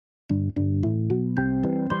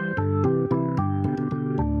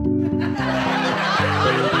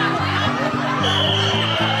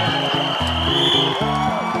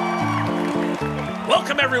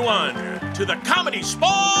Welcome, everyone, to the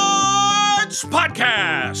ComedySportz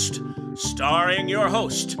Podcast, starring your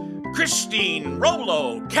host, Christine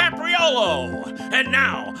Rolo Capriolo. And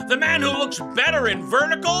now, the man who looks better in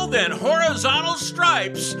vertical than horizontal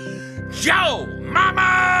stripes, Joe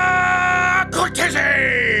Mama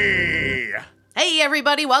Cortese! Hey,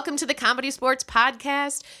 everybody. Welcome to the ComedySportz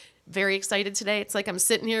Podcast. Very excited today. It's like I'm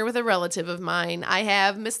sitting here with a relative of mine. I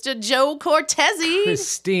have Mr. Joe Cortese.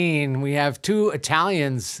 Christine, we have two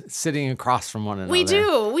Italians sitting across from one another. We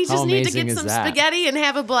do. We just need to amazing get is some that? spaghetti and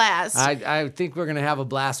have a blast. I think we're going to have a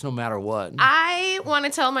blast no matter what. I want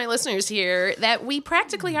to tell my listeners here that we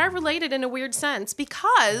practically are related in a weird sense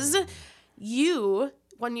because you,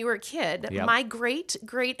 when you were a kid, Yep. my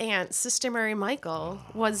great-great-aunt, Sister Mary Michael,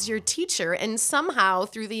 was your teacher. And somehow,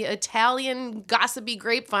 through the Italian gossipy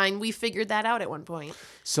grapevine, we figured that out at one point.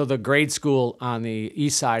 So the grade school on the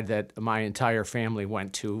east side that my entire family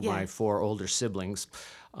went to, Yeah. my four older siblings,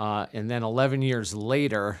 and then 11 years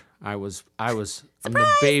later, I'm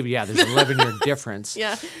the baby. Yeah, there's an 11-year difference.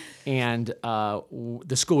 Yeah. And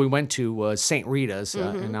the school we went to was St. Rita's,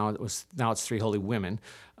 and now it's Three Holy Women.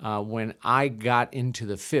 When I got into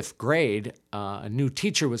the fifth grade, a new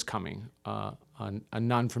teacher was coming. A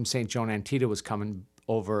nun from St. Joan Antietam was coming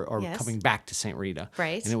over or Yes. coming back to St. Rita.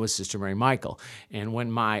 Right. And it was Sister Mary Michael. And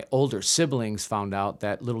when my older siblings found out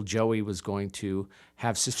that little Joey was going to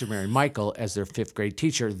have Sister Mary Michael as their fifth grade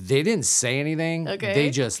teacher, they didn't say anything. Okay. They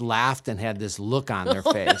just laughed and had this look on their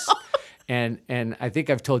face. And I think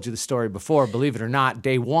I've told you the story before. Believe it or not,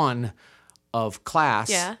 day one of class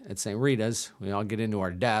Yeah. at St. Rita's, we all get into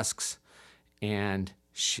our desks, and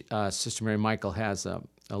Sister Mary Michael has a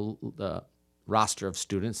roster of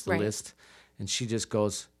students, the Right. list, and she just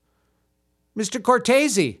goes, "Mr.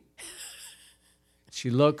 Cortese." She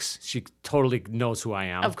looks, she totally knows who I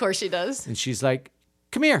am. Of course she does. And she's like,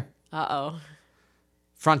 "Come here." Uh-oh.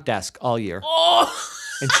 Front desk all year. Oh!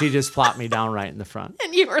 And she just plopped me down right in the front.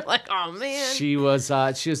 And you were like, oh, man. She was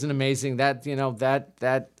an amazing, that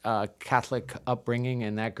Catholic upbringing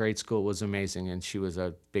and that grade school was amazing, and she was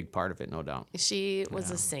a big part of it, no doubt. She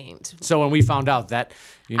was a saint. So when we found out that,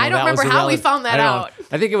 I don't remember how we found that out.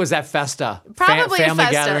 I think it was at Festa. Probably at family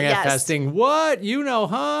Festa, gathering yes. at Festing. What? You know,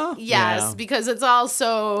 huh? Yes, Yeah. because it's all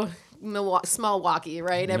so small walkie,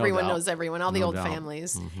 right? No Everyone doubt. knows everyone, all the No old doubt.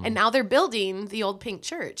 families. And now they're building the old pink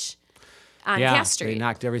church on Yeah, Cass Street. they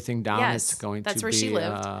knocked everything down. Yes, It's going that's to where be, she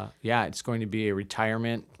lived. It's going to be a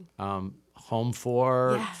retirement home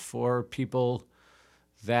for Yeah. people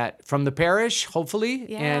that from the parish, hopefully,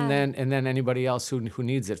 Yeah. and then anybody else who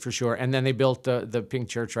needs it for sure. And then they built the pink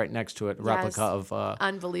church right next to it, a replica Yes. of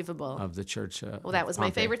Unbelievable. the church. Well, that was my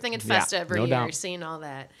Pompeii. favorite thing at Yeah, Festa every no year, doubt. seeing all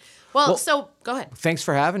that. Well, so go ahead. Thanks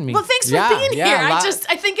for having me. Well, thanks for being here.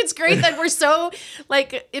 I think it's great that we're so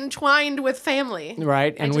entwined with family.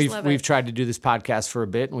 Right, and just love we've it. tried to do this podcast for a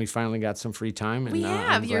bit, and we finally got some free time. And We have.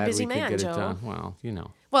 I'm You're a glad busy we could man, get it Joe. done. Well, you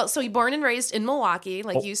know, Well, so you're born and raised in Milwaukee,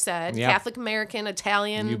 like you said, yeah. Catholic American,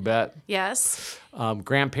 Italian. you bet. Yes.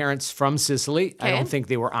 Grandparents from Sicily. I Okay. don't think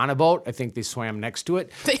they were on a boat. I think they swam next to it,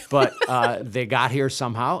 but they got here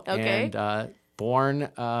somehow. Okay. And born,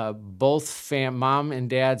 both mom and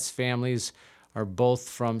dad's families are both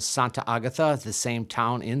from Santa Agatha, the same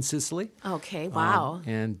town in Sicily. Okay, wow.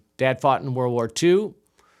 And dad fought in World War II.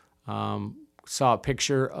 Saw a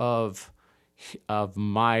picture of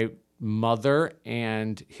my mother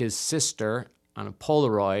and his sister on a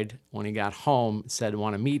Polaroid when he got home. Said,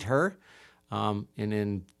 "Want to meet her?" And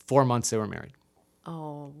in 4 months they were married.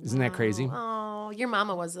 Oh, Isn't that crazy? Oh, your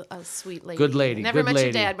mama was a sweet lady. Good lady. Never good met lady.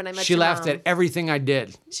 your dad, but I met She your laughed mom. at everything I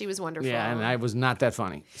did. She was wonderful. Yeah, and I was not that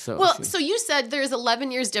funny. So Well, so you said there's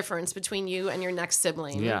 11 years difference between you and your next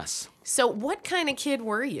sibling. yes. So what kind of kid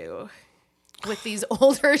were you with these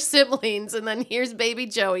older siblings? And then here's baby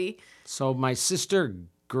Joey. So my sister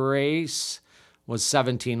Grace was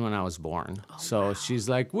 17 when I was born. So she's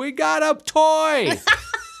like, "We got a toy."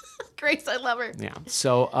 Grace, I love her. Yeah.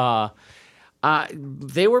 So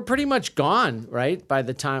they were pretty much gone, right? By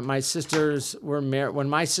the time my sisters were married, when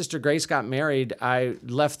my sister Grace got married, I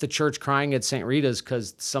left the church crying at St. Rita's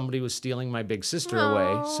because somebody was stealing my big sister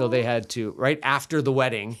away. So they had to, right after the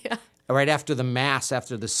wedding, right after the mass,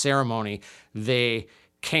 after the ceremony, they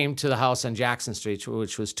came to the house on Jackson Street,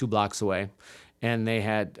 which was 2 blocks away. And they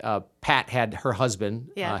had, Pat had her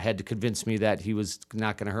husband, had to convince me that he was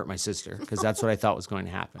not going to hurt my sister because that's what I thought was going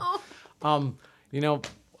to happen. You know,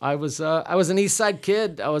 I was an East Side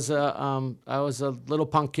kid. I was a little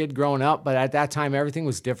punk kid growing up, but at that time everything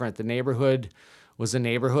was different. The neighborhood was a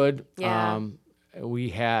neighborhood. Yeah.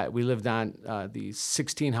 We lived on the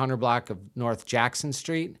 1600 block of North Jackson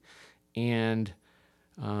Street, and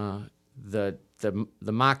the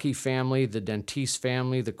Maki family, the Dentiste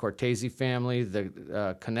family, the Cortese family,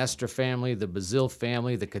 the Canestra family, the Bazil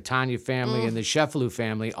family, the Catania family, and the Sheffield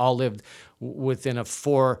family all lived within a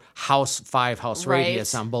 5-house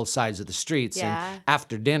radius on both sides of the streets. Yeah. And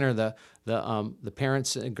after dinner, the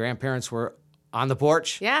parents and grandparents were on the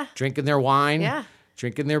porch, drinking their wine,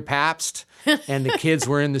 drinking their Pabst, and the kids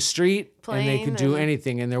were in the street and they could do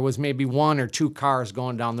anything. And there was maybe 1 or 2 cars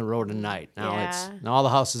going down the road at night. Now now all the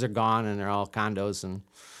houses are gone and they're all condos, and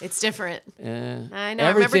it's different. I know. I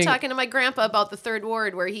everything- remember talking to my grandpa about the 3rd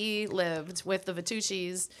Ward where he lived with the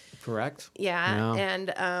Vitucci's. Correct. Yeah.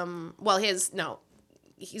 And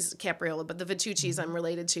he's Capriola, but the Vitucci's I'm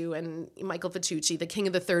related to, and Michael Vitucci, the king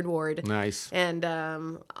of the 3rd Ward. Nice. And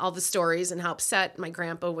all the stories and how upset my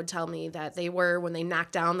grandpa would tell me that they were when they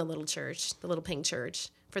knocked down the little church, the little pink church,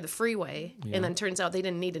 for the freeway. Yeah. And then turns out they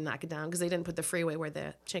didn't need to knock it down because they didn't put the freeway where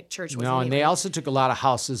the church was. No, and they also took a lot of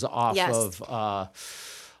houses off of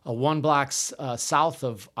 1 block south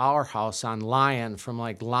of our house on Lyon, from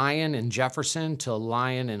like Lyon and Jefferson to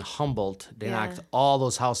Lyon and Humboldt. They knocked all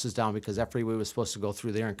those houses down because that freeway was supposed to go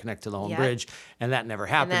through there and connect to the home bridge, and that never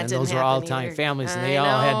happened. And those were all Italian families, and they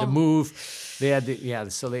all had to move. They had to,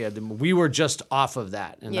 so they had to move. We were just off of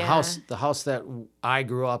that, and the house that I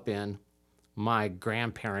grew up in, my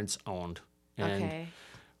grandparents owned. And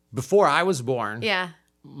before I was born,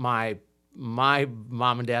 my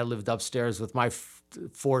mom and dad lived upstairs with my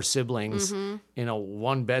 4 siblings in a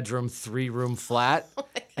 1-bedroom, 3-room flat,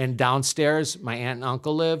 and downstairs my aunt and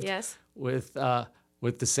uncle lived. Yes. With the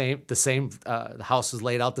same the house was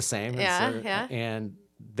laid out the same. And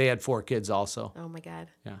they had 4 kids also. Oh my God.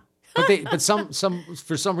 Yeah. But some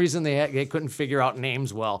for some reason they couldn't figure out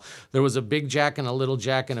names well. There was a Big Jack and a Little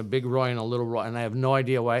Jack and a Big Roy and a Little Roy, and I have no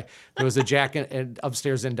idea why. There was a Jack and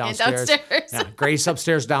upstairs and downstairs. Yeah, Grace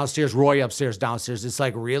upstairs, downstairs, Roy upstairs, downstairs. It's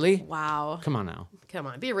like, really? Wow. Come on now. Come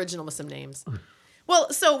on. Be original with some names.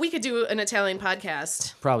 Well, so we could do an Italian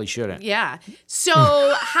podcast. Probably shouldn't. Yeah.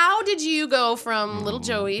 So how did you go from Little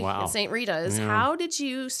Joey at St. Rita's? Yeah. How did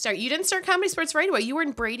you start? You didn't start ComedySportz right away. You were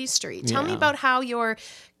in Brady Street. Tell me about how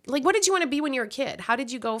what did you want to be when you were a kid? How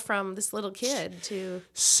did you go from this little kid to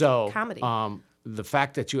comedy? The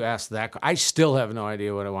fact that you asked that, I still have no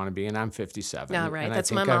idea what I want to be, and I'm 57. No, right. And That's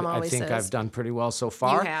what my mom always says. I think I've done pretty well so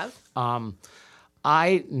far. You have?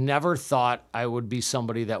 I never thought I would be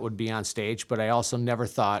somebody that would be on stage, but I also never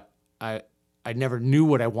thought I never knew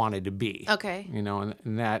what I wanted to be. Okay.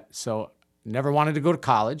 And that, so never wanted to go to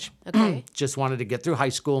college. Okay. Just wanted to get through high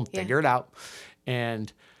school and figure it out.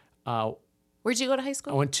 And where'd you go to high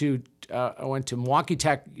school? I went to Milwaukee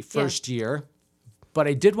Tech first year, but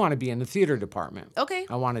I did want to be in the theater department. Okay.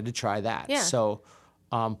 I wanted to try that. Yeah. So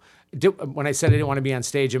when I said I didn't want to be on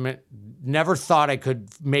stage, I meant never thought I could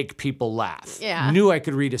make people laugh. Yeah. Knew I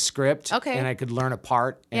could read a script. Okay. And I could learn a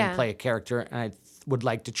part and play a character, and I would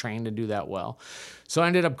like to train to do that well. So I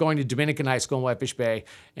ended up going to Dominican High School in Whitefish Bay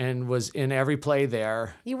and was in every play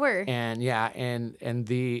there. You were? And and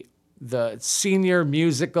the senior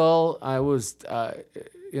musical, I was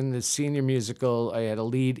in the senior musical, I had a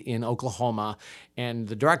lead in Oklahoma, and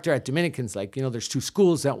the director at Dominican's like, there's 2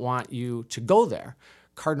 schools that want you to go there.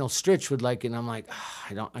 Cardinal Stritch would like it, and I'm like,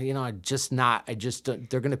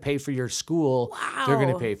 they're going to pay for your school. Wow. They're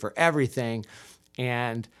going to pay for everything.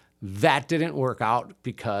 And that didn't work out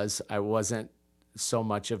because I wasn't so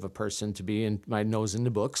much of a person to be in my nose in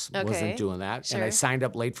the books. Okay. Wasn't doing that. Sure. And I signed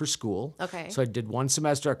up late for school. Okay. So I did 1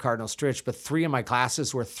 semester at Cardinal Stritch, but 3 of my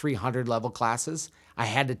classes were 300 level classes. I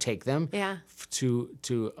had to take them for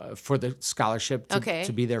the scholarship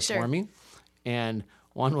to be there for me. And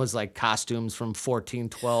one was like costumes from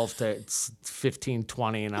 1412 to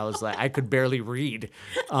 1520, and I was like, I could barely read.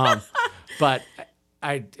 But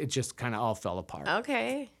it just kind of all fell apart.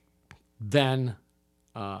 Okay. Then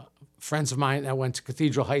friends of mine that went to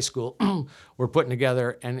Cathedral High School were putting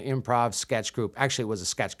together an improv sketch group. Actually, it was a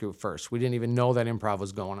sketch group first. We didn't even know that improv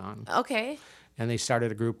was going on. Okay. And they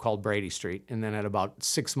started a group called Brady Street. And then at about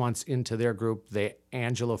 6 months into their group,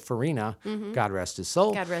 Angelo Farina, God rest his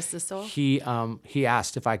soul. God rest his soul. He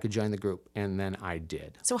asked if I could join the group, and then I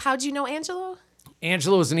did. So how'd you know Angelo?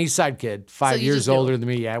 Angelo was an East Side kid, 5 years older than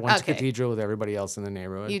me. Yeah, I went to Okay. Cathedral with everybody else in the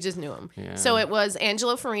neighborhood. You just knew him. Yeah. So it was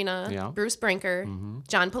Angelo Farina, Yeah. Bruce Brinker,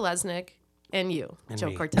 John Palesnik, and you, and Joe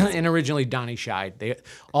me. Cortese. And originally Donnie Scheid.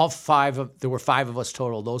 There were 5 of us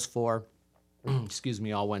total. Those 4, excuse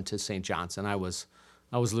me, all went to St. John's, and I was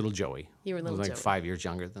I was little Joey. You were little Joey. I was like 5 years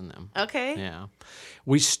younger than them. Okay. Yeah.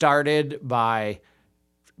 We started by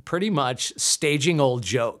pretty much staging old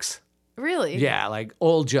jokes. Really? Yeah, like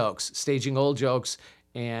old jokes, staging old jokes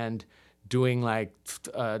and doing like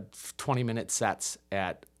 20-minute sets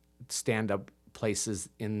at stand-up places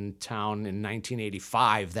in town in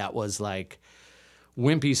 1985. That was like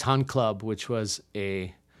Wimpy's Hunt Club, which was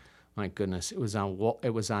my goodness, it was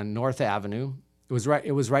on North Avenue. It was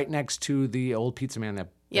right next to the old Pizza Man that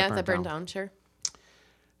burned down. Sure.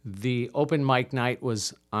 The open mic night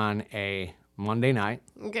was on a Monday night.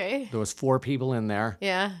 Okay. There was 4 people in there.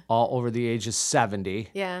 Yeah. All over the age of 70.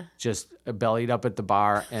 Yeah. Just bellied up at the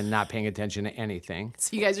bar and not paying attention to anything.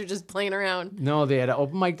 So you guys are just playing around. No, they had an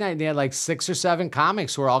open mic night. They had like 6 or 7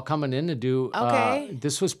 comics who were all coming in to do. Okay.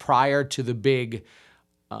 This was prior to the big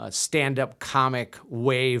stand-up comic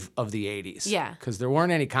wave of the 80s. Yeah. Because there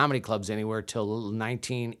weren't any comedy clubs anywhere till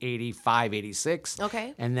 1985, 86.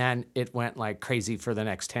 Okay. And then it went like crazy for the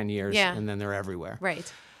next 10 years. Yeah. And then they're everywhere.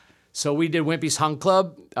 Right. So we did Wimpy's Hunt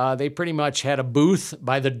Club. They pretty much had a booth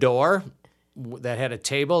by the door that had a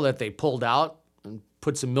table that they pulled out and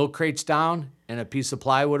put some milk crates down and a piece of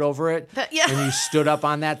plywood over it. Yeah. And you stood up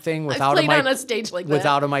on that thing without on a stage like that.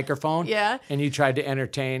 without a microphone. Yeah. And you tried to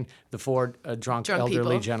entertain the 4 drunk elderly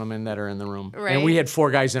people. gentlemen that are in the room. Right. And we had 4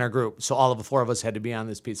 guys in our group, so all of the 4 of us had to be on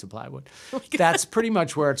this piece of plywood. That's pretty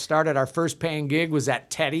much where it started. Our first paying gig was at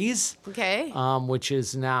Teddy's. Okay. Which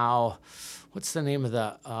is now, what's the name of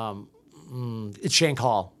the? It's Shank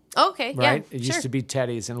Hall. Okay. Right? Yeah. It used to be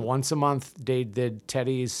Teddy's, and once a month they did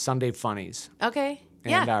Teddy's Sunday Funnies. Okay.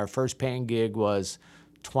 And our first paying gig was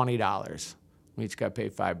 $20. We each got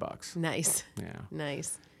paid $5. Nice. Yeah.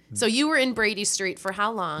 Nice. So you were in Brady Street for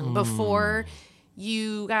how long before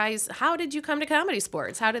you guys? How did you come to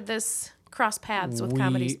ComedySportz? How did this cross paths with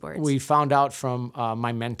ComedySportz? We found out from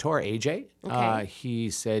my mentor AJ. Okay. He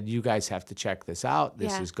said, "You guys have to check this out.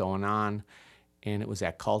 This Yeah. is going on." And it was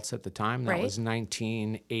at Cults at the time. That Right. was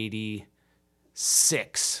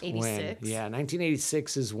 1986. 86.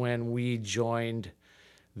 1986 is when we joined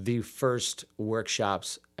the first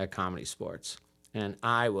workshops at ComedySportz. And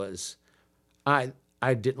I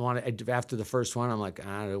didn't want to, after the first one, I'm like,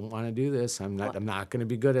 I don't want to do this. I'm not going to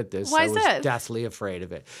be good at this. Why I is was that? deathly afraid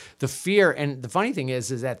of it. The fear, and the funny thing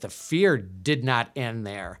is that the fear did not end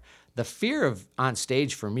there. The fear of on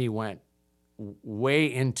stage for me went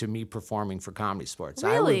way into me performing for ComedySportz.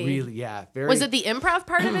 Really? I would really, yeah. Very, Was it the improv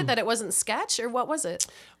part of it that it wasn't sketch, or what was it?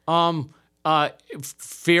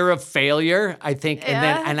 Fear of failure, I think,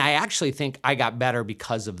 Yeah. and I actually think I got better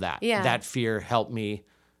because of that. Yeah. That fear helped me,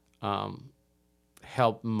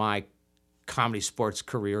 help my ComedySportz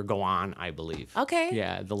career go on, I believe. Okay.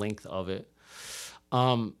 Yeah, the length of it.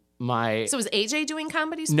 So was AJ doing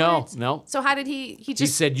ComedySportz? No. So how did he He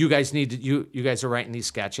just said, "You guys need to. You guys are writing these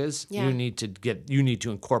sketches. Yeah. You need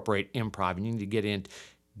to incorporate improv, and you need to get in,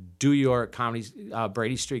 do your comedy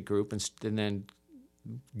Brady Street Group, and then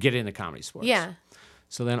get into ComedySportz." Yeah.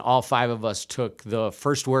 So then all 5 of us took the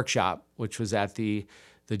first workshop, which was at the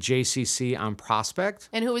JCC on Prospect.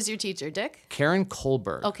 And who was your teacher, Dick? Karen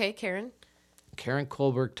Kohlberg. Okay, Karen. Karen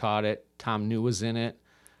Kohlberg taught it. Tom New was in it.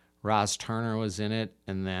 Roz Turner was in it,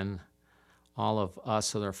 and then all of us.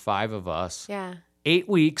 So there are 5 of us. Yeah. 8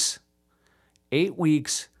 weeks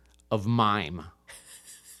of mime.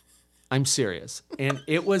 I'm serious. And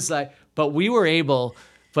it was like, but we were able,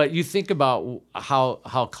 but you think about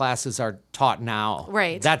how classes are taught now.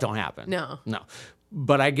 Right. That don't happen. No.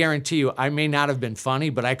 But I guarantee you, I may not have been funny,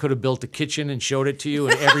 but I could have built a kitchen and showed it to you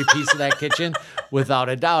in every piece of that kitchen without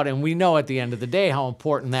a doubt. And we know at the end of the day how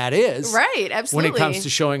important that is. Right, absolutely. When it comes to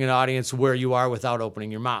showing an audience where you are without opening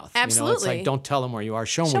your mouth. Absolutely. You know, it's like, don't tell them where you are,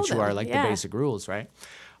 show them what you them, are, like yeah. the basic rules, right?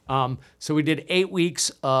 So we did 8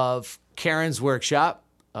 weeks of Karen's workshop,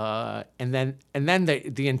 and then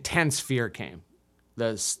the intense fear came.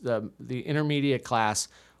 The intermediate class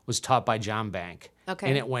was taught by John Bank. Okay.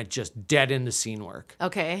 And it went just dead into scene work.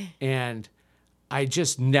 Okay. And I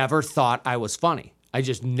just never thought I was funny. I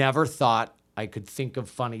just never thought I could think of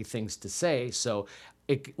funny things to say. So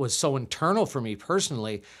it was so internal for me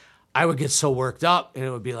personally. I would get so worked up, and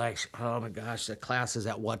it would be like, oh my gosh, the class is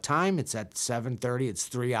at what time? It's at 7:30. It's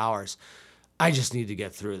 3 hours. I just need to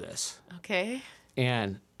get through this. Okay.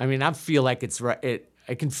 And I mean, I feel like it's right.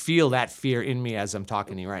 I can feel that fear in me as I'm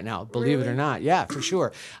talking to you right now. Believe it or not. Yeah, for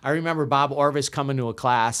sure. I remember Bob Orvis coming to a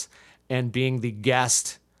class and being the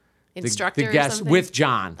guest. Instructor the or guest something? with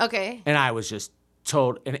John. Okay. And I was just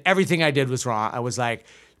told, and everything I did was wrong. I was like,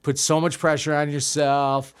 put so much pressure on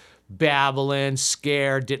yourself, babbling,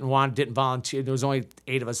 scared, didn't volunteer. There was only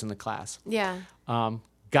 8 of us in the class. Yeah.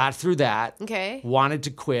 Got through that. Okay. Wanted to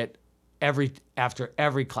quit. after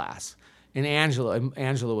every class. And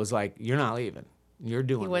Angela was like, "You're not leaving. You're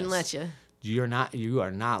doing this. He wouldn't let you. You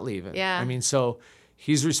are not leaving." Yeah. I mean, so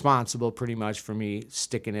he's responsible pretty much for me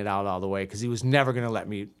sticking it out all the way, because he was never going to let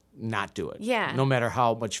me not do it. Yeah. No matter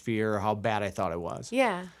how much fear or how bad I thought I was.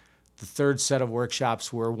 Yeah. The third set of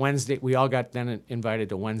workshops were Wednesday. We all got then invited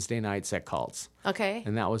to Wednesday nights at Cults. Okay.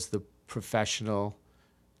 And that was the professional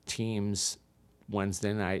teams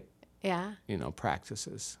Wednesday night, Yeah.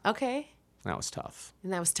 practices. Okay. That was tough.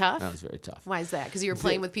 And that was tough? That was very tough. Why is that? Because you were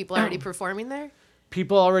playing with people already performing there?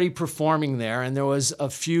 People already performing there, and there was a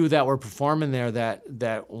few that were performing there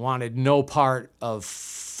that wanted no part of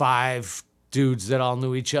 5 dudes that all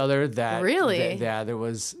knew each other. Really? There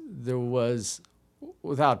was,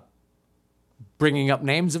 without bringing up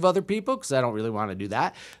names of other people, because I don't really want to do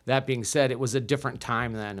that. That being said, it was a different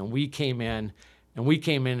time then, and we came in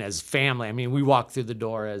as family. I mean, we walked through the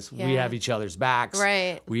door as we have each other's backs.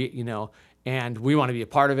 Right. And we want to be a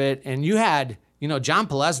part of it. And you had, John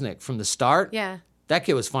Polesnik from the start. Yeah. That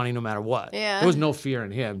kid was funny no matter what. Yeah. There was no fear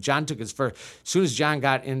in him. John took his first, as soon as John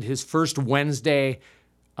got in his first Wednesday,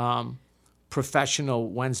 professional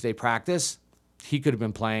Wednesday practice, he could have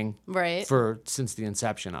been playing since the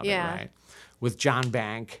inception of it, right? With John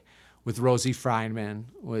Bank, with Rosie Friedman,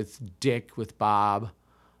 with Dick, with Bob,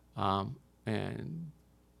 and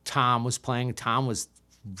Tom was playing. Tom was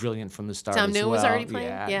brilliant from the start. Tom as New well. was already playing?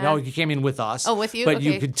 Yeah. No, he came in with us. Oh, with you? But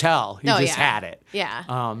Okay. you could tell he had it.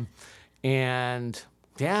 Yeah. And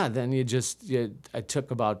then it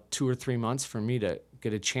took about 2 or 3 months for me to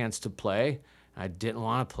get a chance to play. I didn't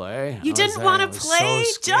want to play. You didn't want to play,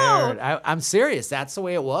 Joe? I'm serious. That's the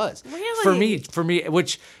way it was. Really? For me,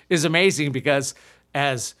 which is amazing, because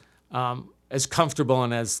as comfortable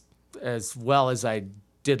and as well as I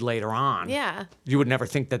did later on, you would never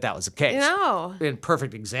think that was the case. No. A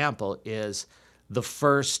perfect example is the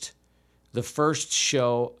first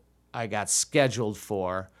show I got scheduled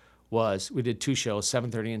for was, we did 2 shows,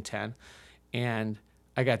 7:30 and 10, and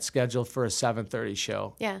I got scheduled for a 7:30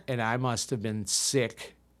 show. Yeah. And I must have been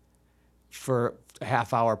sick for a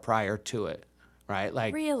half hour prior to it, right?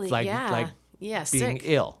 Like, really? Like being sick.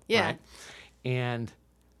 Ill. Yeah. Right? And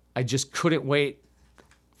I just couldn't wait.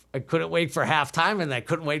 I couldn't wait for halftime, and I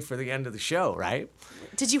couldn't wait for the end of the show, right?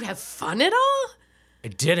 Did you have fun at all? I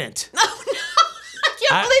didn't. Oh, no.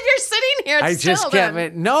 I can't believe you're sitting here I still. just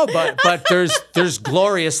can't. No, but there's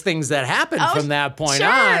glorious things that happen from that point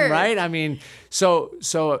on, right? I mean,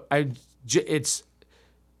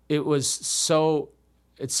 it was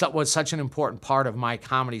such an important part of my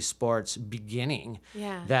comedy sports beginning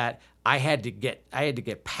that I had to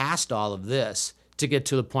get past all of this to get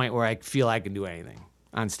to the point where I feel I can do anything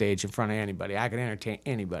on stage in front of anybody. I can entertain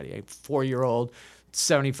anybody. A 4-year-old,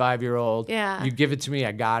 75-year-old. Yeah. You give it to me,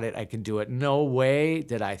 I got it. I can do it. No way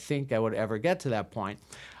did I think I would ever get to that point.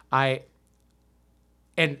 And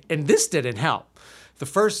this didn't help. The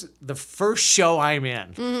first show I'm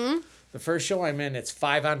in. Mm-hmm. The first show I'm in, it's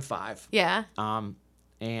 5-on-5. Yeah.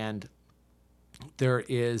 And there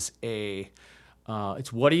is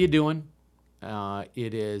it's what are you doing?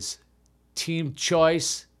 It is team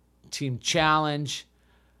choice, team challenge,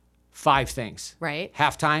 5 things. Right.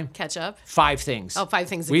 Halftime. Catch up. 5 things. Oh, 5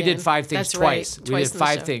 things again. We did 5 things That's twice. Right. We did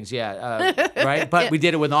 5 things, right? But we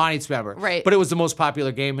did it with an audience member. Right. But it was the most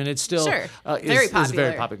popular game, and it's still very is a very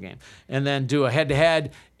popular. popular game. And then do a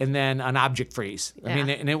head-to-head, and then an object freeze. Yeah. I mean,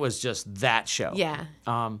 and it was just that show. Yeah.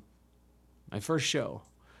 My first show,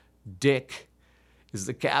 Dick is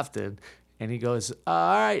the captain, and he goes,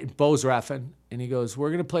 all right, Bo's reffing, and he goes, we're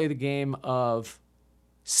going to play the game of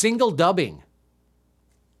single dubbing.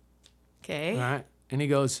 Okay. All right. And he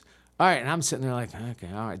goes, all right. And I'm sitting there like,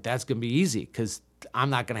 okay, all right, that's going to be easy because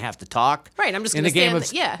I'm not going to have to talk. Right. I'm just going to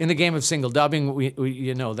stand. In the game of single dubbing, we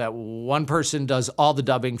that one person does all the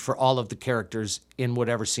dubbing for all of the characters in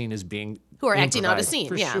whatever scene is being who are acting out a improvised, scene.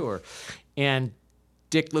 for Yeah. sure. And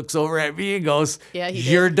Dick looks over at me and goes, Yeah, he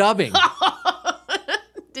did. you're dubbing.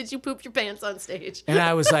 Did you poop your pants on stage? And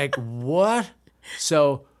I was like, what?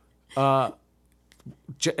 So, and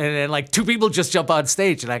then like 2 people just jump on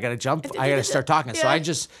stage and I got to start talking. Yeah.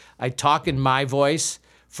 So I talk in my voice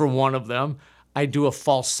for one of them. I do a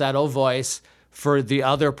falsetto voice for the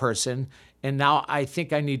other person. And now I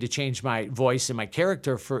think I need to change my voice and my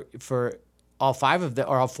character for all 5 of them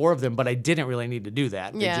or all 4 of them, but I didn't really need to do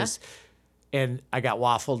that. Yeah. And I got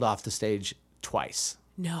waffled off the stage twice.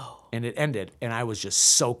 No. And it ended, and I was just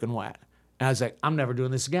soaking wet. And I was like, I'm never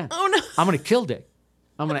doing this again. Oh, no. I'm going to kill Dick.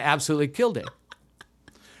 I'm going to absolutely kill Dick.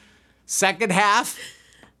 Second half,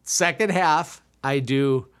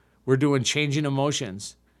 we're doing changing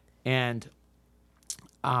emotions. And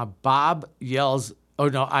Bob yells Oh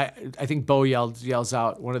no, I think Bo yells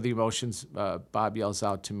out, one of the emotions Bob yells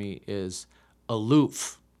out to me is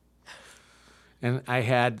aloof. And I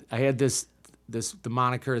had the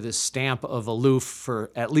moniker, this stamp of aloof for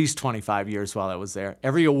at least 25 years while I was there.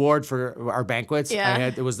 Every award for our banquets,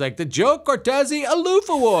 it was like the Joe Cortese Aloof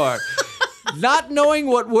Award. Not knowing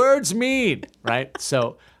what words mean, right?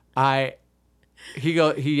 So he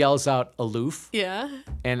yells out aloof. Yeah.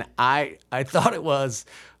 And I thought it was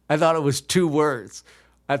 2 words.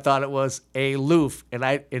 I thought it was aloof, and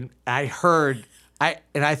I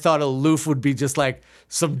thought aloof would be just like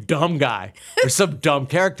some dumb guy or some dumb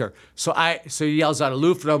character. So he yells out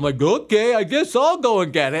aloof, and I'm like, okay, I guess I'll go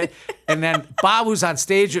and get it. And then Bob, who's on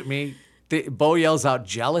stage with me, Bo yells out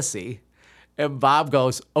jealousy. And Bob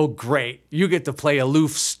goes, oh, great, you get to play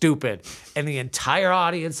aloof stupid. And the entire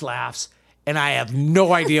audience laughs, and I have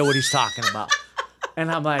no idea what he's talking about. And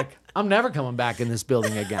I'm like, I'm never coming back in this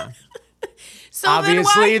building again. So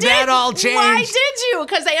obviously that all changed. Why did you?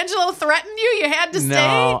 Because Angelo threatened you? You had to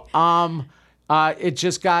stay? No. It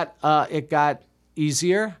just got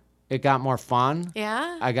easier. It got more fun.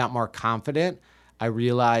 Yeah. I got more confident. I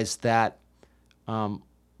realized that my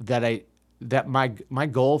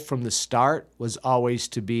goal from the start was always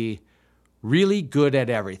to be really good at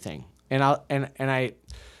everything. And I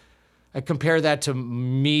compare that to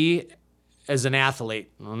me as an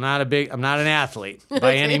athlete. I'm not an athlete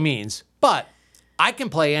by any means, but I can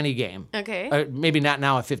play any game. Okay. Maybe not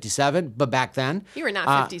now at 57, but back then. You were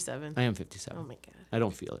not 57. I am 57. Oh my God. I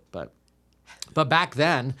don't feel it, but back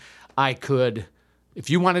then I could.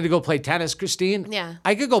 If you wanted to go play tennis, Christine,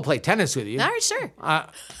 I could go play tennis with you. All right, sure.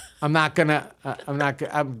 I'm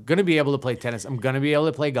gonna be able to play tennis. I'm gonna be able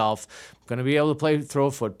to play golf. I'm gonna be able to throw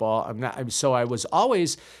a football. So I was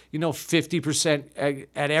always, 50%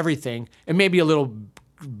 at everything, and maybe a little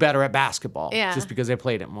better at basketball, just because I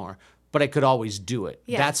played it more. But I could always do it.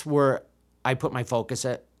 Yeah. That's where I put my focus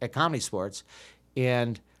at Comedy Sports.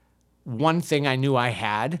 And one thing I knew I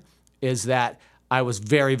had is that I was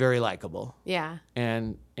very, very likable. Yeah.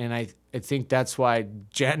 And I think that's why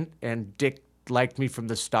Jen and Dick liked me from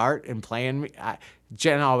the start and playing me.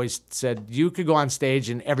 Jen always said, you could go on stage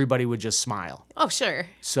and everybody would just smile. Oh, sure.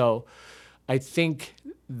 So I think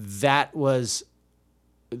that was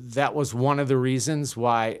one of the reasons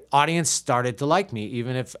why audience started to like me,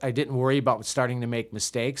 even if I didn't worry about starting to make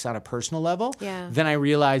mistakes on a personal level. Yeah. Then I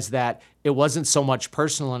realized that it wasn't so much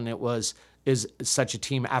personal, and is such a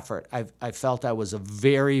team effort. I felt I was a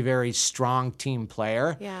very, very strong team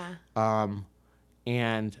player. Yeah.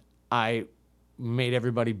 And I made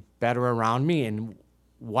everybody better around me. And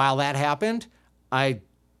while that happened, I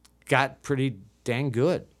got pretty dang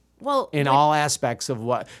good. Well, in all aspects of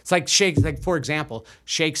what it's like. For example,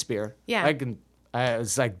 Shakespeare. Yeah. I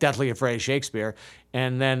was like deathly afraid of Shakespeare,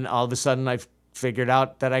 and then all of a sudden I figured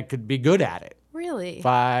out that I could be good at it. Really?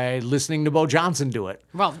 By listening to Bo Johnson do it.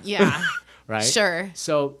 Well, yeah. Right. Sure.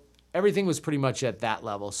 So everything was pretty much at that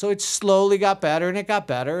level. So it slowly got better, and it got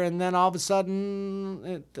better, and then all of a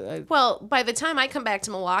sudden, well, by the time I come back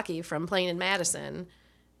to Milwaukee from playing in Madison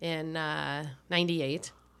in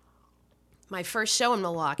 '98. My first show in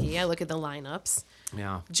Milwaukee, I look at the lineups.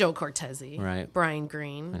 Yeah. Joe Cortese. Right. Brian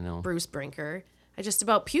Green. I know. Bruce Brinker. I just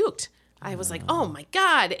about puked. I was like, oh my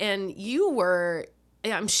God. And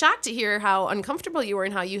I'm shocked to hear how uncomfortable you were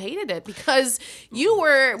and how you hated it, because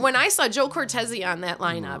when I saw Joe Cortese on that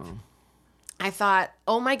lineup, I thought,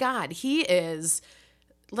 oh my God, he is,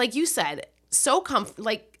 like you said, so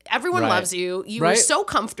everyone loves you. You were so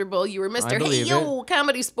comfortable. You were Mr. Hey, yo,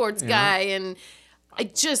 comedy sports guy. And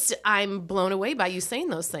I'm blown away by you saying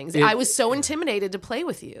those things. I was so intimidated to play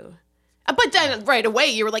with you. But then right away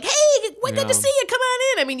you were like, hey, good to see you. Come on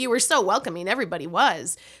in. I mean, you were so welcoming. Everybody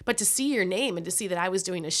was. But to see your name and to see that I was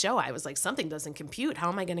doing a show, I was like, something doesn't compute. How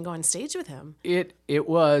am I going to go on stage with him? It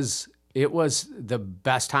was the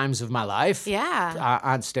best times of my life. Yeah.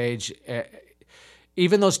 On stage.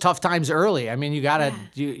 Even those tough times early. I mean,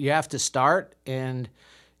 you have to start, and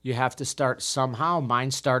you have to start somehow. Mine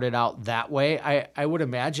started out that way. I would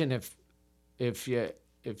imagine if you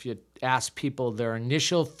ask people their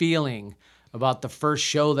initial feeling about the first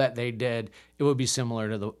show that they did, it would be similar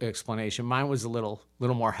to the explanation. Mine was a little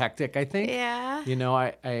more hectic, I think. Yeah.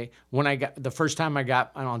 When I got the first time I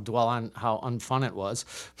don't dwell on how unfun it was,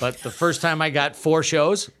 but the first time I got 2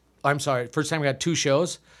 shows,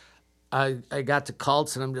 I got to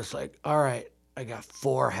Cults, and I'm just like, all right, I got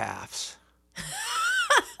 4 halves.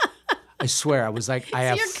 I swear, I was like, I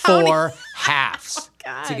have 4 halves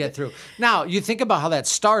to get through. Now, you think about how that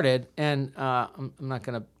started, and I'm not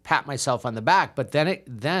going to pat myself on the back, but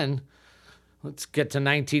then let's get to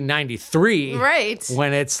 1993. Right.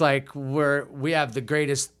 When it's like we have the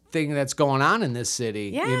greatest thing that's going on in this city,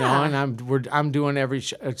 you know, and I'm doing every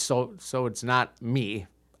so it's not me,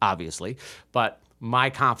 obviously, but my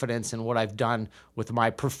confidence in what I've done with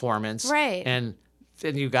my performance. Right. And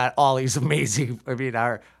then you got all these amazing, I mean,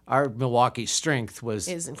 our Milwaukee strength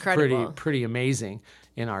is incredible. pretty amazing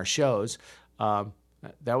in our shows.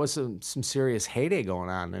 That was some serious heyday going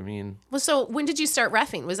on. I mean, well, so when did you start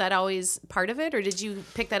reffing? Was that always part of it, or did you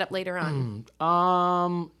pick that up later on?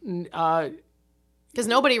 Because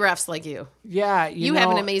nobody refs like you. Yeah, you have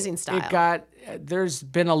an amazing style. There's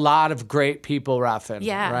been a lot of great people reffing.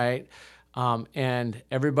 Yeah. Right. And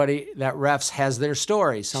everybody that refs has their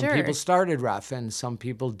story. Some people started reffing, some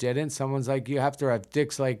people didn't. Someone's like, you have to ref.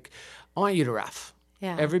 Dick's like, I want you to ref.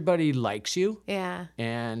 Yeah. Everybody likes you. Yeah.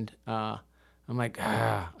 And I'm like,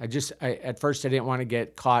 at first I didn't want to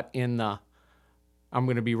get caught in I'm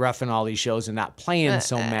going to be reffing all these shows and not playing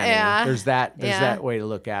so many. Yeah. There's that way to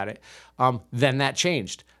look at it. Then that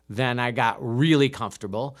changed. Then I got really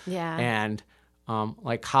comfortable. Yeah. And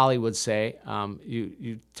like Holly would say,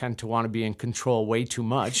 you tend to want to be in control way too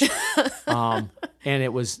much. And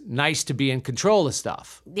it was nice to be in control of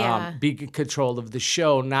stuff. Yeah. Be in control of the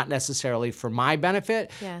show, not necessarily for my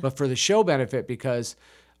benefit, but for the show benefit, because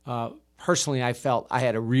personally I felt I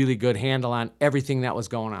had a really good handle on everything that was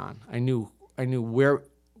going on. I knew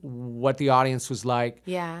what the audience was like,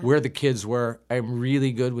 where the kids were. I'm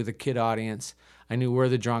really good with a kid audience. I knew where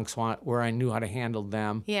the drunks where I knew how to handle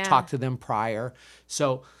them, talk to them prior.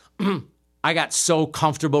 So I got so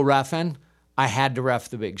comfortable reffing, I had to ref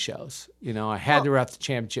the big shows. You know, I had to ref the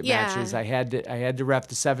championship matches. I had to ref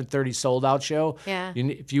the 7:30 sold out show. Yeah.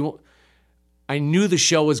 I knew the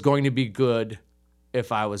show was going to be good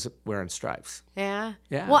if I was wearing stripes. Yeah.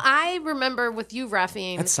 Yeah. Well, I remember with you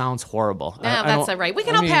reffing. That sounds horrible. No, that's all right. We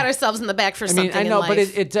can all pat ourselves in the back for something I know, in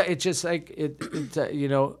life. but it just like you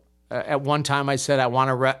know. At one time, I said I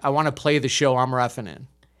want to play the show I'm reffing in.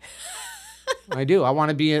 I do. I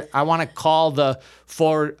want to call the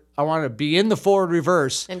forward. I want to be in the forward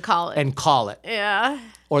reverse and call it. Yeah.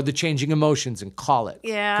 Or the changing emotions and call it.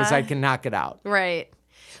 Yeah. Because I can knock it out. Right.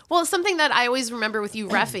 Well, something that I always remember with you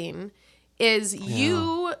reffing is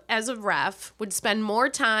you, as a ref, would spend more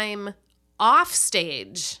time off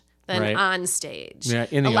stage than on stage. Yeah,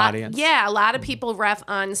 in the audience. Yeah, a lot of people ref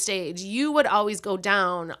on stage. You would always go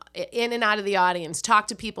down in and out of the audience, talk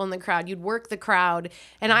to people in the crowd. You'd work the crowd.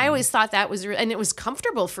 And I always thought that was, and it was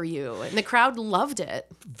comfortable for you. And the crowd loved it.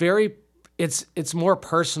 It's more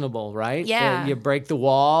personable, right? Yeah. You break the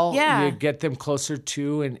wall. Yeah. You get them closer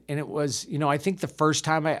to, and it was, you know, I think the first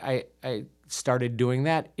time I started doing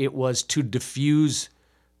that, it was to diffuse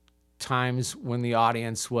times when the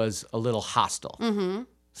audience was a little hostile. Mm-hmm.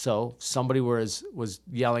 So somebody was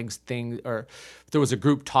yelling things, or if there was a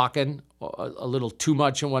group talking a little too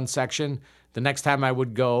much in one section, the next time I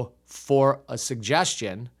would go for a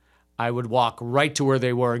suggestion, I would walk right to where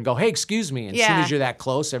they were and go, hey, excuse me. And as soon as you're that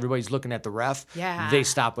close, everybody's looking at the ref. Yeah. They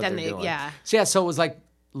stop what they're doing. Yeah. So it was like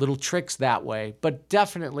little tricks that way, but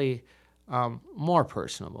definitely more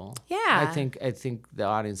personable. Yeah. I think the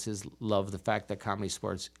audiences love the fact that Comedy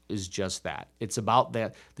Sports is just that. It's about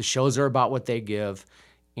that. The shows are about what they give.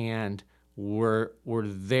 And we're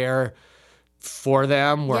there for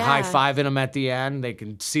them. We're high-fiving them at the end. They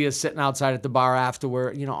can see us sitting outside at the bar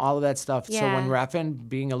afterward, you know, all of that stuff. Yeah. So when reffing,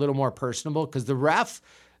 being a little more personable, because the ref,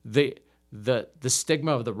 the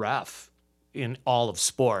stigma of the ref in all of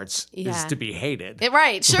sports is to be hated.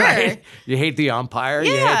 Right, sure. Right? You hate the umpire.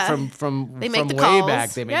 Yeah. You hate from They make the way calls.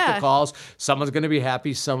 back. They make the calls. Someone's going to be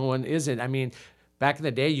happy. Someone isn't. I mean, back in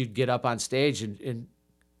the day, you'd get up on stage and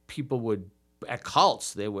people would, at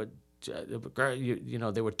cults, they would,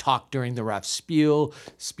 they would talk during the ref spiel.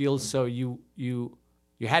 So you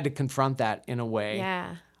had to confront that in a way.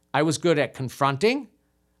 Yeah. I was good at confronting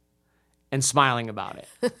and smiling about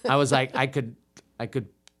it. I was like, I could, I don't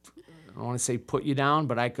want to say put you down,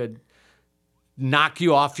 but I could knock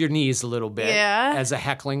you off your knees a little bit as a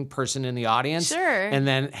heckling person in the audience. Sure. And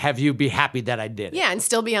then have you be happy that I did it. Yeah, and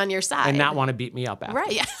still be on your side. And not want to beat me up after.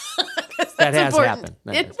 Right, yeah. That has important.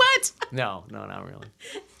 happened. What? No, not really.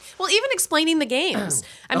 Well, even explaining the games.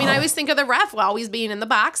 I mean, I always think of the ref always being in the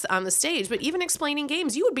box on the stage, but even explaining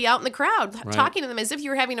games, you would be out in the crowd talking to them as if you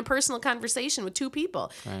were having a personal conversation with two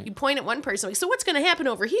people. Right. You'd point at one person, like, so what's going to happen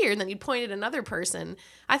over here? And then you'd point at another person.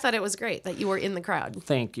 I thought it was great that you were in the crowd.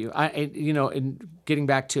 Thank you. And getting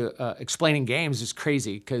back to explaining games is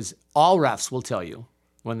crazy because all refs will tell you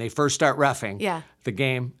when they first start reffing the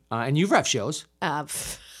game, and you've ref shows.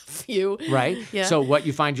 Few. Right? Yeah. So what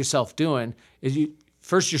you find yourself doing is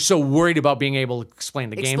First, you're so worried about being able to explain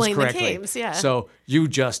the games correctly. Explain the games, yeah. So you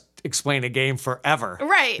just explain a game forever.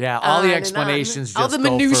 Right. Yeah, all the On explanations and on. just All the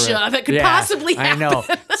go minutia that could possibly happen. I know.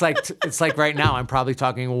 It's like right now I'm probably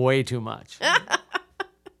talking way too much.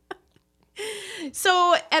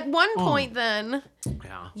 So at one point then,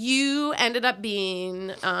 you ended up being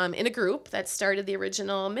in a group that started the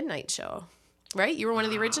original Midnite Show, right? You were one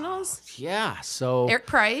of the originals? Yeah, so... Eric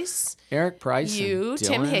Price. You,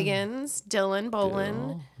 Tim Higgins, Dylan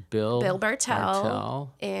Bolin, Bill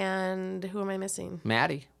Bartell, and who am I missing?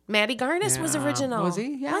 Matty Garnis was original. Was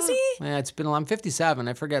he? Yeah. Was he? Yeah, it's been... I'm 57.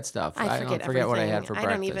 I forget stuff. I forget what I had for breakfast.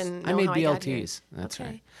 I don't even know I made how BLTs. I got here. That's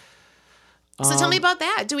right. So tell me about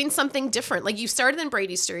that, doing something different. Like you started in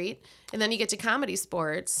Brady Street, and then you get to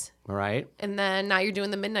ComedySportz. Right. And then now you're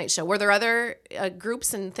doing the Midnite Show. Were there other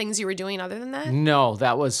groups and things you were doing other than that? No,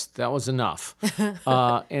 that was enough.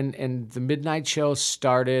 And the Midnite Show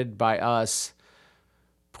started by us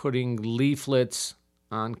putting leaflets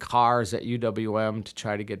on cars at UWM to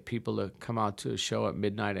try to get people to come out to a show at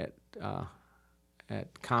midnight at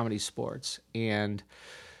ComedySportz. And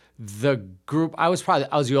the group, I was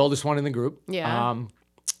the oldest one in the group. Yeah.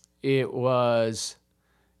 It was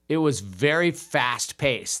very fast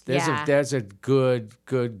paced. There's a good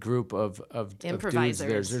group of improvisers.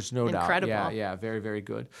 Dudes. There's no Incredible. doubt. Yeah, very, very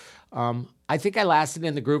good. I think I lasted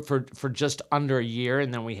in the group for just under a year,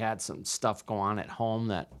 and then we had some stuff go on at home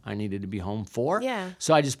that I needed to be home for. Yeah.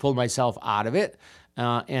 So I just pulled myself out of it.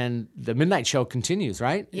 And the Midnite Show continues,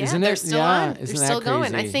 right? Yeah, Isn't they're it? still on. Isn't They're that still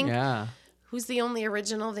going. crazy? I think. Yeah. Who's the only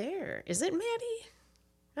original there? Is it Maddie?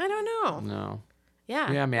 I don't know. No.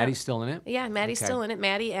 Yeah. Yeah, Maddie's still in it. Yeah, Maddie's still in it.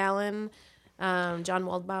 Maddie, Allen, John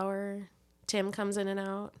Waldbauer, Tim comes in and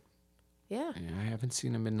out. Yeah. I haven't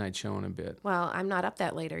seen a Midnite Show in a bit. Well, I'm not up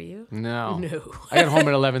that late, are you? No. No. I got home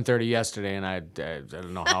at 11:30 yesterday, and I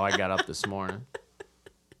don't know how I got up this morning.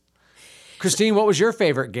 Christine, what was your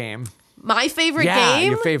favorite game? My favorite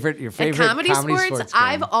game? your favorite at ComedySportz. game.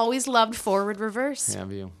 I've always loved Forward Reverse.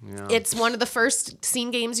 Have you? Yeah. It's one of the first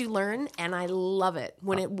scene games you learn, and I love it.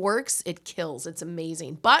 When it works, it kills. It's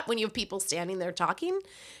amazing. But when you have people standing there talking,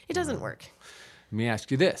 it doesn't work. Let me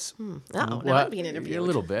ask you this. Now I'm being interviewed. A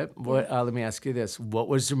little bit. Let me ask you this. What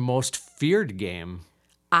was your most feared game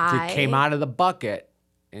that came out of the bucket,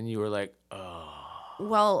 and you were like, oh.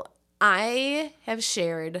 Well, I have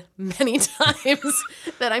shared many times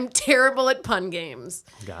that I'm terrible at pun games.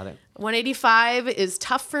 Got it. 185 is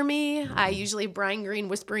tough for me. I usually have Brian Green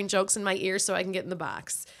whispering jokes in my ear so I can get in the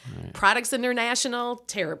box. Right. Products International,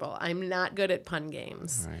 terrible. I'm not good at pun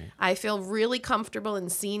games. Right. I feel really comfortable in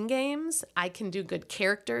scene games. I can do good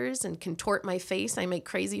characters and contort my face. I make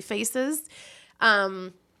crazy faces.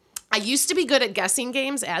 I used to be good at guessing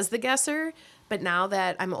games as the guesser, but now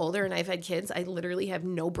that I'm older and I've had kids, I literally have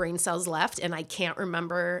no brain cells left and I can't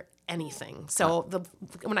remember anything. So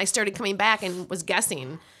when I started coming back and was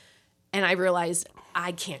guessing, and I realized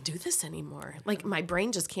I can't do this anymore. Like my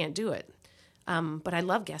brain just can't do it. But I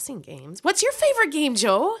love guessing games. What's your favorite game,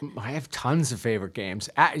 Joe? I have tons of favorite games.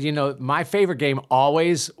 My favorite game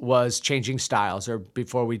always was changing styles, or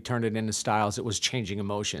before we turned it into styles, it was changing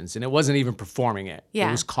emotions. And it wasn't even performing it. Yeah.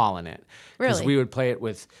 It was calling it. Really? Because we would play it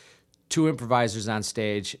with 2 improvisers on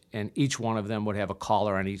stage, and each one of them would have a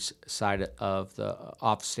caller on each side of the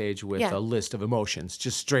off stage with a list of emotions,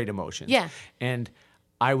 just straight emotions. Yeah. And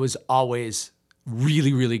I was always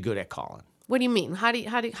really, really good at calling. What do you mean? How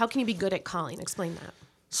can you be good at calling? Explain that.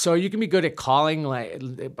 So you can be good at calling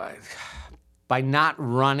by not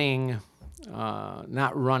running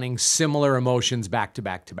similar emotions back to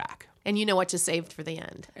back to back. And you know what to save for the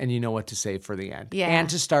end. Yeah. And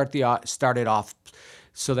to start it off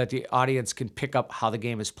so that the audience can pick up how the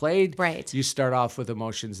game is played. Right. You start off with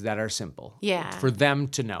emotions that are simple. Yeah. For them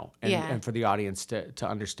to know and for the audience to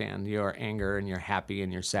understand your anger and your happy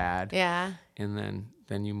and your sad. Yeah. And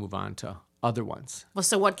then you move on to other ones. Well,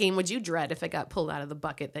 so what game would you dread if it got pulled out of the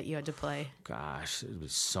bucket that you had to play? Gosh, it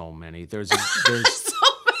was so many. So many.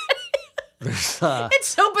 It's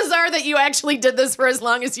so bizarre that you actually did this for as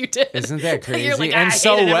long as you did. Isn't that crazy? You're like, and I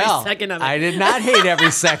so hated well. every second of it. I did not hate every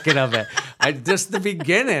second of it. Just the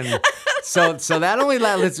beginning. So that only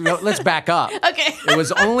let's back up. Okay. It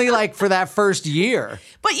was only like for that first year.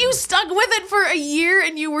 But you stuck with it for a year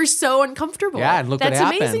and you were so uncomfortable. Yeah, and look what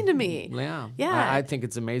happened. That's amazing to me. Yeah. Yeah. I think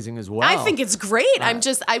it's amazing as well. I think it's great.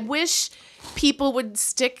 I wish people would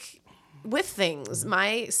stick with things.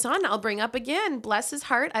 My son, I'll bring up again, bless his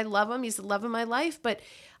heart. I love him. He's the love of my life. But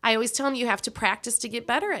I always tell him you have to practice to get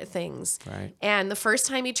better at things. Right. And the first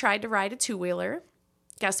time he tried to ride a 2-wheeler,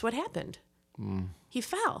 guess what happened? He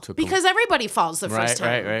fell. Because everybody falls the first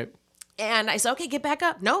time. Right. And I said, okay, get back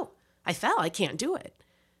up. No, I fell. I can't do it.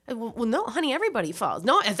 Well, no, honey, everybody falls.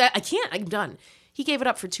 No, I can't. I'm done. He gave it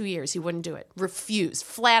up for 2 years. He wouldn't do it. Refused.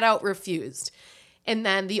 Flat out refused. And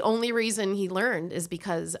then the only reason he learned is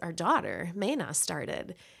because our daughter, Mayna,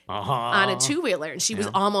 started on a two-wheeler, and she was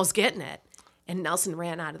almost getting it. And Nelson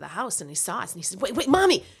ran out of the house, and he saw us, and he said, wait,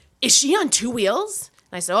 Mommy, is she on 2 wheels?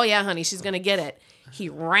 And I said, oh, yeah, honey, she's going to get it. He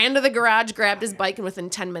ran to the garage, grabbed his bike, and within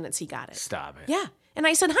 10 minutes, he got it. Stop it. Yeah. And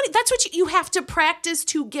I said, honey, that's what you have to practice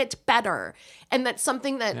to get better. And that's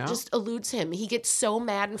something that just eludes him. He gets so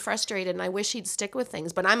mad and frustrated, and I wish he'd stick with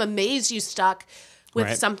things. But I'm amazed you stuck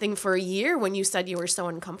with something for a year when you said you were so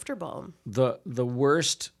uncomfortable. The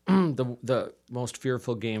worst, the most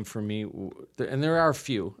fearful game for me, and there are a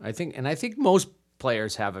few, I think most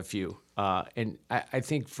players have a few. And I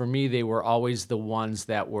think for me, they were always the ones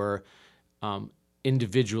that were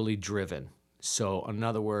individually driven. So in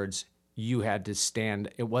other words, you had to stand.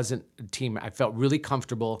 It wasn't a team. I felt really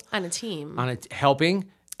comfortable on a team, helping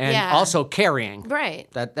and also carrying. Right.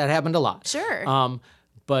 That happened a lot. Sure.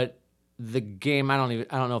 But the game, I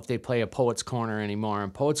don't know if they play a Poets Corner anymore.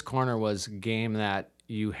 And Poets Corner was a game that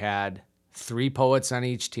you had 3 poets on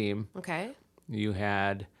each team. Okay. You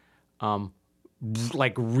had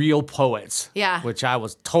like real poets. Yeah. Which I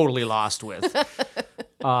was totally lost with.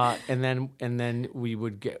 And then we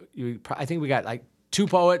would get. I think we got like 2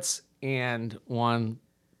 poets and 1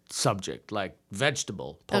 subject, like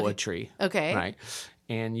vegetable poetry. Okay. Right.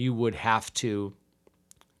 And you would have to.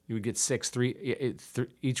 You would get 3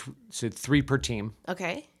 each, so 3 per team.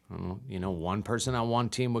 Okay. One person on one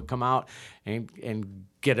team would come out and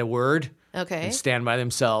get a word. Okay. And stand by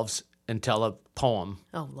themselves and tell a poem.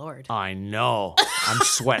 Oh Lord. I know. I'm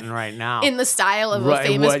sweating right now. In the style of a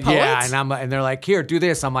famous poet. Yeah, and they're like, here, do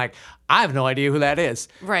this. I'm like, I have no idea who that is.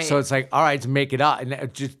 Right. So it's like, all right, to make it up,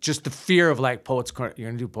 and just the fear of like Poets Corner. You're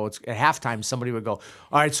gonna do Poets at halftime. Somebody would go,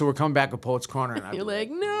 all right, so we're coming back with Poets Corner, and you're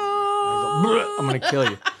like, no, I'm gonna kill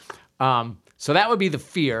you. So that would be the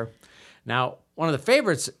fear. Now, one of the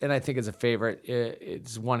favorites, and I think it's a favorite,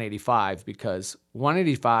 it's 185, because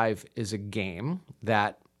 185 is a game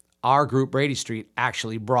that our group, Brady Street,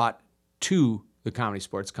 actually brought to the Comedy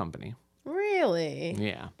Sports Company. Really?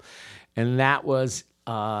 Yeah. And that was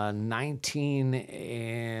so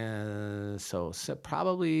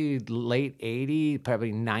probably late 80,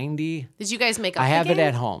 probably 90. Did you guys make up I have the game? it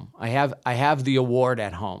at home. I have the award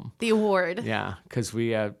at home. The award. Yeah, because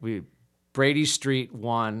we Brady Street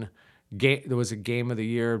won. There was a game of the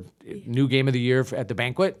year, new game of the year at the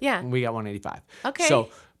banquet. Yeah. And we got 185. Okay. So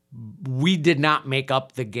we did not make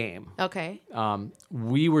up the game. Okay.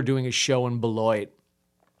 We were doing a show in Beloit,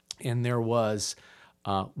 and there was,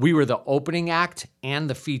 we were the opening act and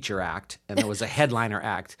the feature act, and there was a headliner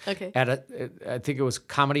act. Okay. I think it was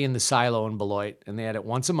Comedy in the Silo in Beloit, and they had it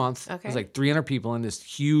once a month. Okay. It was like 300 people in this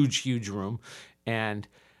huge, huge room, and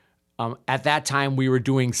at that time we were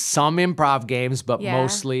doing some improv games, but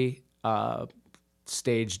mostly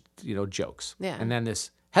staged, jokes. Yeah. And then this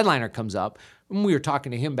headliner comes up. When we were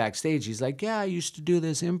talking to him backstage, he's like, yeah, I used to do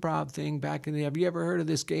this improv thing back in the, have you ever heard of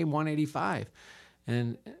this game 185?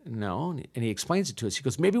 And no, and he explains it to us. He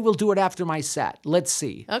goes, maybe we'll do it after my set. Let's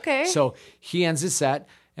see. Okay. So he ends his set,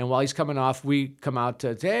 and while he's coming off, we come out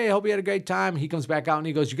to, hey, hope you had a great time. He comes back out and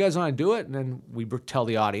he goes, you guys want to do it? And then we tell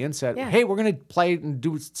the audience that, hey, we're going to play and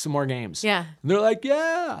do some more games. Yeah. And they're like,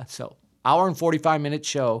 yeah. So hour and 45-minute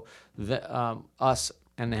show, us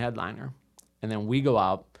and the headliner. And then we go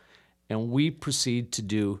out and we proceed to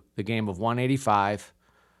do the game of 185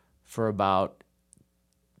 for about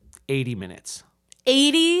 80 minutes.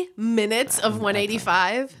 80 minutes of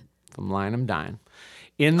 185? I'm lying, I'm dying.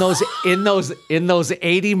 In those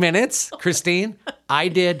 80 minutes, Christine, I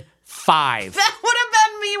did 5. That would have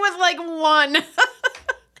been me with like 1.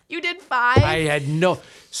 You did 5? I had no.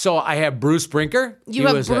 So I have Bruce Brinker. You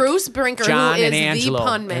have Bruce Brinker, John who is and Angelo, the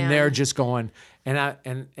pun man. and they're just going. And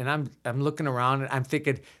I'm looking around and I'm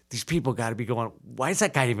thinking, these people got to be going, why is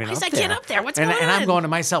that guy even up there? Why is that kid up there? What's going on? And I'm going to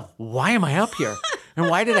myself, why am I up here? And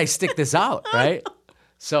why did I stick this out, right?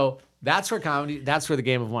 So that's where the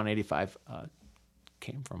game of 185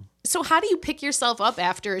 came from. So how do you pick yourself up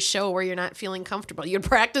after a show where you're not feeling comfortable? You'd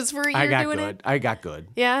practice for a year doing it? I got good.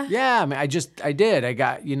 Yeah? Yeah, I mean, I did. I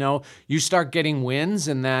got, you start getting wins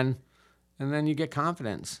and then you get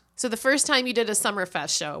confidence. So the first time you did a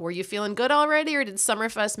Summerfest show, were you feeling good already, or did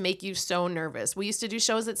Summerfest make you so nervous? We used to do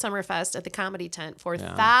shows at Summerfest at the Comedy Tent for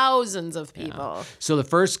thousands of people. Yeah. So the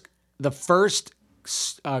first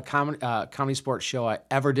comedy sports show I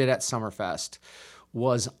ever did at Summerfest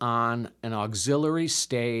was on an auxiliary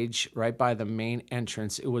stage right by the main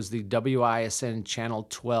entrance. It was the WISN Channel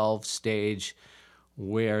 12 stage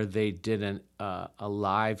where they did one of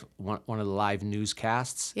the live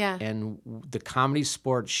newscasts. Yeah. And the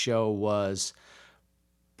ComedySportz show was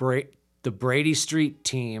the Brady Street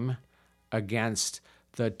team against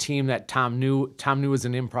the team that Tom knew. Tom knew was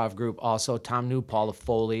an improv group. Also, Tom knew Paula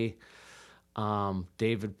Foley,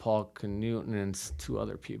 David Paul Knewton, and 2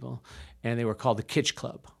 other people. And they were called the Kitsch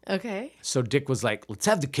Club. Okay. So Dick was like, let's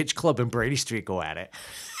have the Kitsch Club and Brady Street go at it.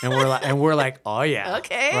 And we're like, oh yeah.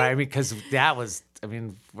 Okay. Right? Because that was,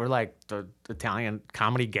 we're like the Italian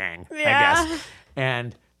comedy gang, Yeah. I guess.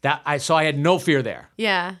 And so I had no fear there.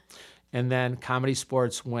 Yeah. And then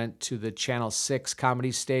ComedySportz went to the Channel 6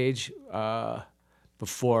 comedy stage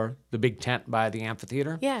before the big tent by the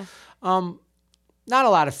amphitheater. Yeah. Not a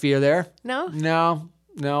lot of fear there. No?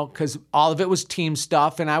 No, because all of it was team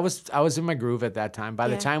stuff, and I was in my groove at that time. By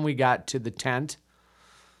the time we got to the tent,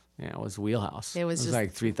 it was wheelhouse. It was just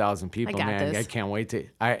like 3,000 people. I got Man, this. I can't wait to.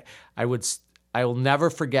 I will never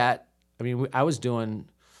forget. I was doing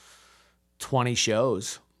 20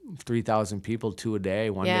 shows, 3,000 people, 2 a day,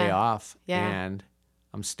 one day off, and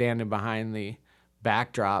I'm standing behind the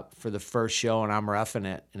backdrop for the first show, and I'm roughing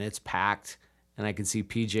it, and it's packed. And I can see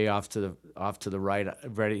PJ off to the right.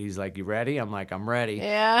 Ready? He's like, "You ready?" I'm like, "I'm ready."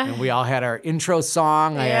 Yeah. And we all had our intro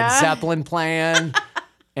song. I had Zeppelin playing,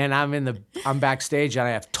 and I'm backstage, and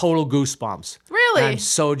I have total goosebumps. Really? And I'm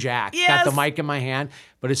so jacked. Yes. Got the mic in my hand,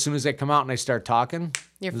 but as soon as I come out and I start talking,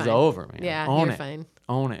 You're it's fine. over, man. Yeah, Own you're it. fine.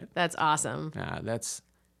 Own it. That's awesome. Yeah,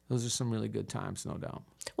 those are some really good times, no doubt.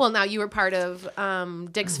 Well, now you were part of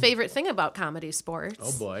Dick's favorite thing about ComedySportz.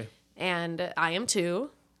 Oh boy. And I am too.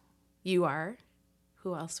 You are.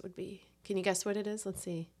 Who else would be? Can you guess what it is? Let's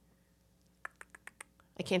see.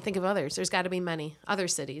 I can't think of others. There's got to be many other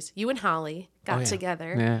cities. You and Holly got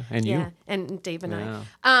together. Yeah, and you. And Dave and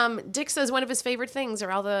I. Dick says one of his favorite things are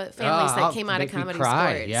all the families that came out of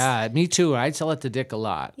ComedySportz. Yeah, me too. I tell it to Dick a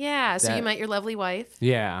lot. Yeah, so you met your lovely wife.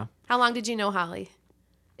 Yeah. How long did you know Holly?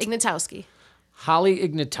 Ignatowski. Holly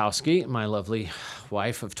Ignatowski, my lovely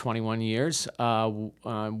wife of 21 years,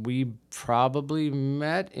 we probably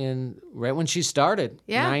met right when she started.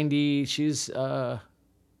 Yeah. 90, she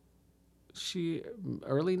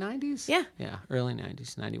early 90s? Yeah. Yeah, early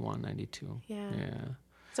 90s, 91, 92. Yeah. Yeah.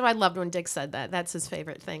 So I loved when Dick said that. That's his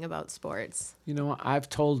favorite thing about sports. You know, I've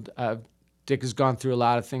told Dick has gone through a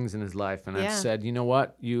lot of things in his life, and I've said, you know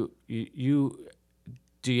what, you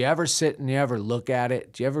do you ever sit and you ever look at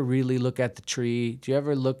it? Do you ever really look at the tree? Do you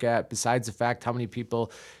ever look at, besides the fact how many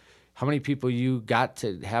people you got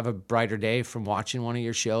to have a brighter day from watching one of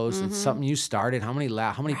your shows? It's something you started. How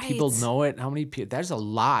many people know it? There's a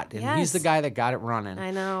lot. And he's the guy that got it running.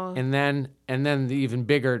 I know. And then the even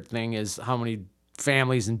bigger thing is how many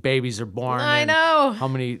families and babies are born. I and know. how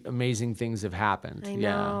many amazing things have happened. I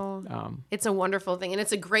know. Yeah. It's a wonderful thing, and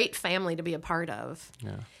it's a great family to be a part of.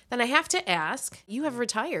 Yeah. Then I have to ask, you have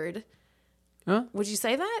retired. Huh? Would you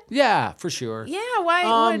say that? Yeah, for sure. Yeah,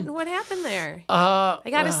 why? What happened there? I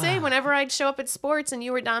gotta say, whenever I'd show up at sports and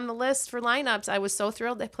you were on the list for lineups, I was so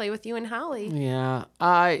thrilled to play with you and Holly. Yeah,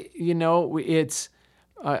 I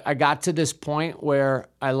got to this point where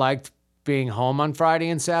I liked being home on Friday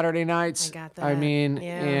and Saturday nights. I got that.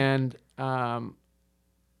 And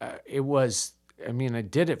it was. I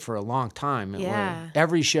did it for a long time.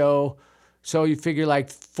 Every show. So you figure like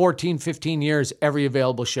 14, 15 years, every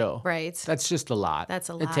available show. Right. That's just a lot. That's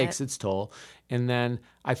a lot. It takes its toll. And then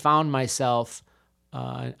I found myself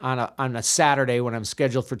on a Saturday when I'm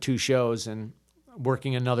scheduled for 2 shows and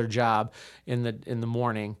working another job in the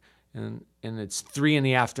morning, and it's 3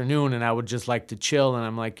 p.m, and I would just like to chill, and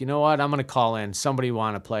I'm like, you know what? I'm going to call in. Somebody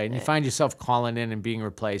want to play. And you find yourself calling in and being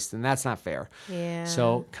replaced, and that's not fair. Yeah.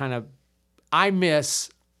 So kind of I miss...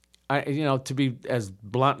 to be as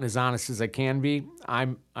blunt and as honest as I can be, I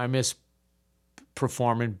miss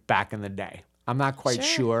performing back in the day. I'm not quite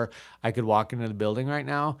sure I could walk into the building right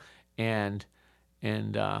now and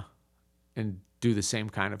do the same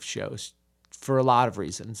kind of shows for a lot of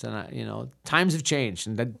reasons. And times have changed.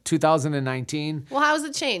 And 2019. Well, how has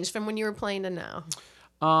it changed from when you were playing to now?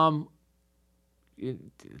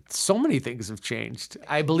 So many things have changed.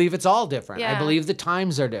 I believe it's all different. Yeah. I believe the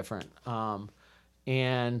times are different.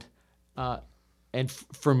 And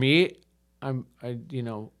for me, I'm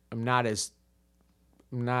not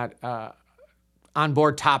on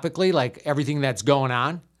board topically, like everything that's going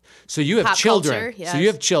on. So you have Pop children. culture, yes. So you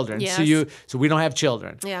have children. Yes. So we don't have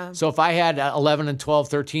children. Yeah. So if I had 11 and 12,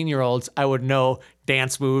 13-year-olds, I would know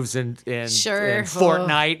dance moves and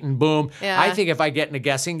Fortnite and boom. Yeah. I think if I get in a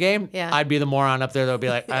guessing game, Yeah. I'd be the moron up there that'll be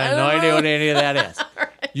like, I have no idea what any of that is. Right.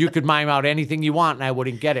 You could mime out anything you want, and I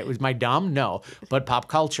wouldn't get it. Was my dumb? No. But pop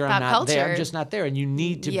culture, I'm not there. I'm just not there. And you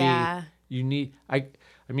need to be. you need. I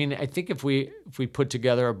mean, I think if we put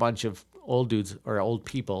together a bunch of old dudes or old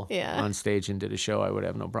people on stage and did a show, I would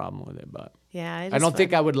have no problem with it. But yeah, I don't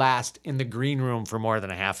think I would last in the green room for more than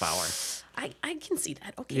a half hour. I can see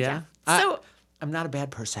that. Okay, Yeah. So I'm not a bad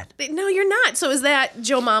person. no, you're not. So is that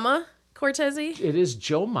Joe Mama Cortese? It is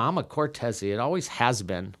Joe Mama Cortese. It always has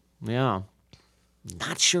been. Yeah.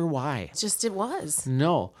 Not sure why. It was.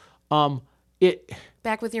 No.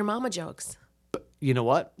 Back with your mama jokes. You know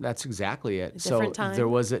what? That's exactly it. Different time. There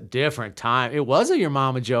was a different time. It was a your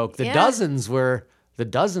mama joke. The dozens were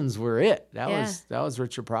it. That was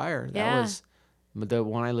Richard Pryor. That was the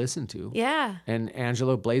one I listened to. Yeah. And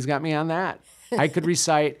Angelo Blaze got me on that. I could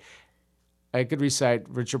recite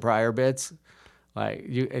Richard Pryor bits. Like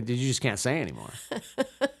you just can't say anymore.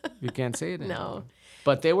 You can't say it anymore. No.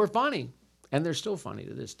 But they were funny. And they're still funny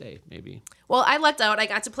to this day, maybe. Well, I lucked out. I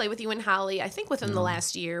got to play with you and Holly. I think within the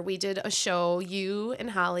last year, we did a show, you and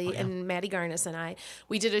Holly and Maddie Garnis and I.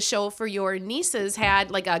 We did a show for your nieces,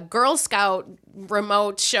 had like a Girl Scout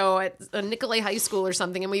remote show at a Nicolay High School or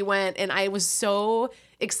something. And we went, and I was so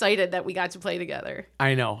excited that we got to play together.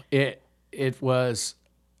 I know. It was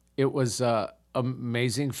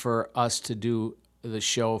amazing for us to do the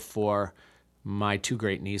show for my two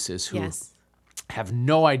great nieces who have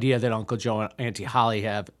no idea that Uncle Joe and Auntie Holly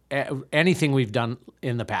have anything we've done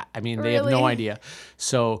in the past. I mean, they have no idea.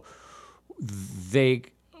 So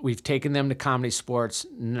we've taken them to ComedySportz,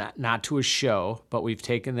 not to a show, but we've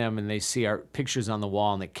taken them and they see our pictures on the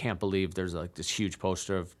wall and they can't believe there's like this huge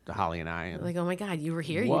poster of Holly and I. And like, oh my God, you were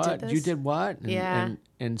here. What? You did this? You did what? And,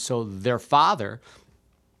 and so their father,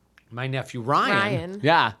 my nephew Ryan.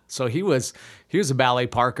 Yeah. So he was a ballet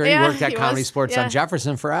parker. He worked at ComedySportz on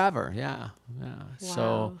Jefferson forever. Yeah. Wow.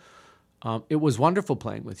 So it was wonderful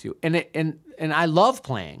playing with you. And I love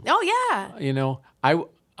playing. Oh yeah. You know,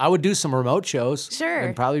 I would do some remote shows. Sure.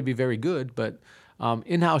 And probably be very good, but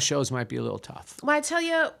in-house shows might be a little tough. Well, I tell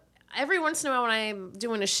you, every once in a while when I'm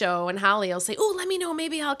doing a show and Holly will say, oh, let me know,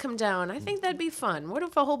 maybe I'll come down. I think that'd be fun. What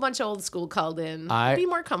if a whole bunch of old school called in? It'd be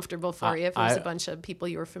more comfortable for you if it was a bunch of people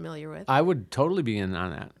you were familiar with. I would totally be in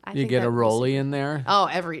on that. You think get a that'd be Rolly in there. Oh,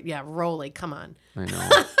 Rolly, come on. I know.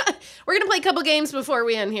 We're going to play a couple games before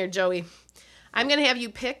we end here, Joey. I'm going to have you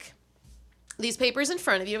pick these papers in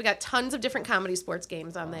front of you. We've got tons of different ComedySportz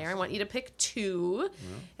games on there. I want you to pick two,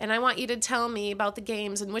 and I want you to tell me about the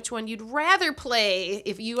games and which one you'd rather play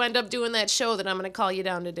if you end up doing that show that I'm going to call you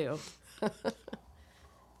down to do.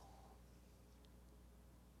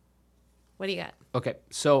 What do you got? Okay,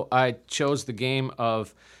 so I chose the game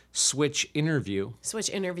of Switch Interview. Switch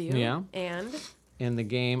Interview. Yeah. And the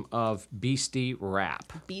game of Beastie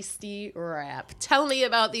Rap. Beastie Rap. Tell me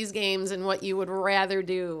about these games and what you would rather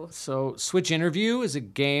do. So Switch Interview is a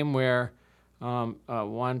game where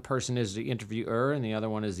one person is the interviewer and the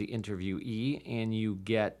other one is the interviewee, and you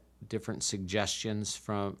get different suggestions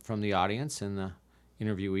from the audience, and the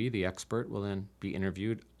interviewee, the expert, will then be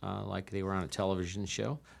interviewed like they were on a television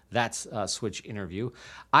show. That's Switch Interview.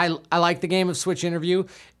 I like the game of Switch Interview.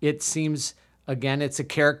 It seems... Again, it's a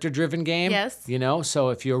character-driven game. Yes. You know, so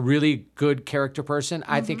if you're a really good character person,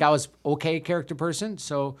 I think I was okay character person,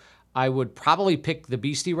 so I would probably pick the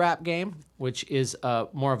Beastie Rap game, which is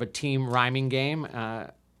more of a team rhyming game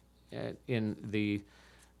in the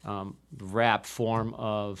rap form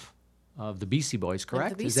of the Beastie Boys,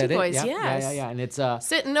 correct? The Beastie Boys, it? yes. Yeah. And it's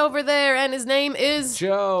sitting over there, and his name is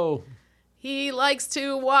Joe. He likes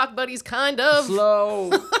to walk, but he's kind of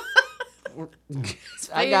slow.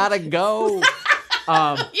 I gotta go. We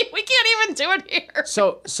can't even do it here.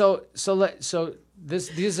 So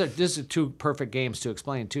these are two perfect games to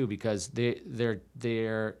explain too, because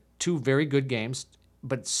they're two very good games,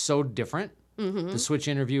 but so different. Mm-hmm. The Switch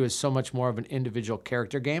Interview is so much more of an individual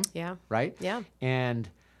character game. Yeah. Right. Yeah. And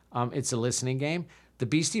it's a listening game. The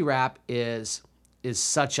Beastie Rap is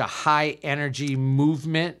such a high energy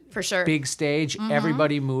movement. For sure. Big stage,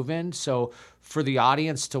 everybody moving. So for the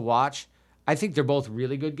audience to watch, I think they're both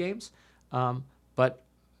really good games, but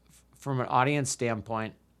from an audience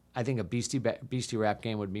standpoint, I think a Beastie Rap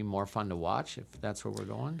game would be more fun to watch if that's where we're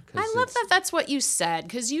going. I love that that's what you said,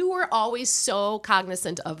 because you were always so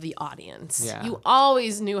cognizant of the audience. Yeah. You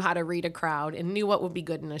always knew how to read a crowd and knew what would be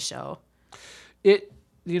good in a show. I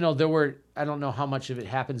don't know how much of it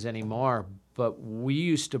happens anymore, but we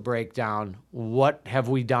used to break down what have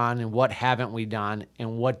we done and what haven't we done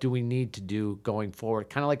and what do we need to do going forward,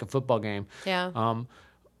 kind of like a football game. Yeah.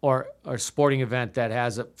 Or a sporting event that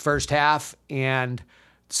has a first half and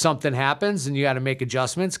something happens and you got to make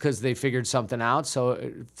adjustments because they figured something out. So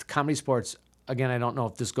ComedySportz, again, I don't know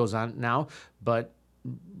if this goes on now, but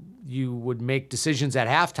you would make decisions at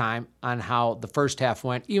halftime on how the first half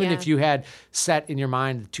went, even if you had set in your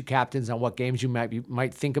mind the two captains on what games you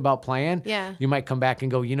might think about playing. Yeah. You might come back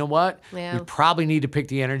and go, you know what? We probably need to pick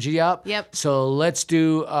the energy up. Yep. So let's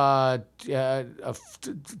do a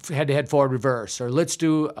head-to-head forward reverse, or let's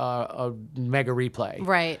do a mega replay.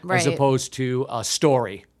 Right. As opposed to a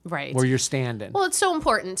story. Right. Where you're standing. Well, it's so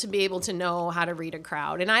important to be able to know how to read a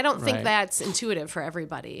crowd. And I don't think that's intuitive for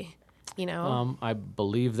everybody, you know? I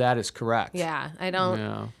believe that is correct. Yeah, I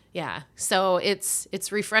don't. Yeah. So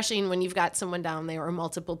it's refreshing when you've got someone down there or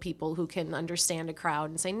multiple people who can understand a crowd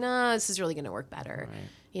and say, no, this is really going to work better,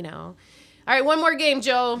 you know? All right, one more game,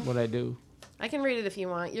 Joe. What'd I do? I can read it if you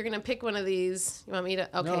want. You're going to pick one of these. You want me to?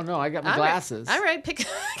 Okay. No, I got my glasses. All right, pick.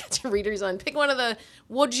 I got your readers on. Pick one of the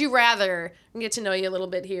would you rather. And get to know you a little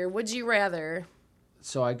bit here. Would you rather?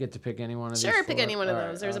 So I get to pick any one of these? Sure, pick any one of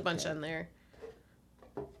those. There's a bunch on there.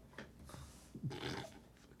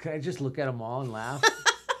 Can I just look at them all and laugh?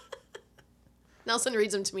 Nelson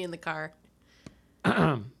reads them to me in the car.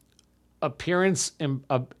 Appearance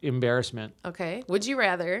embarrassment. Okay. Would you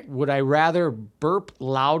rather? Would I rather burp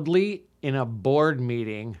loudly in a board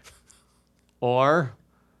meeting or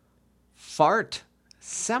fart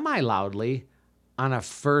semi-loudly on a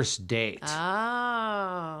first date?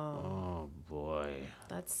 Oh boy.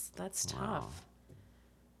 That's tough.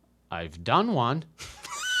 I've done one.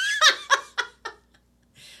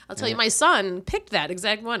 I'll tell you, my son picked that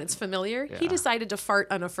exact one. It's familiar. Yeah. He decided to fart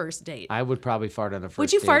on a first date. I would probably fart on a first date.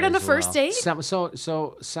 Would you fart on a first date?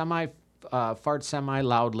 So fart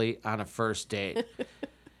semi-loudly on a first date.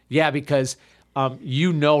 Yeah, because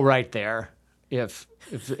you know right there if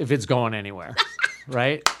it's going anywhere,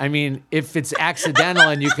 right? I mean, if it's accidental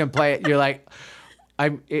and you can play it, you're like,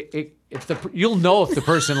 you'll know if the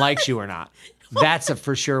person likes you or not. That's a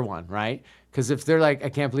for sure one, right? Because if they're like, I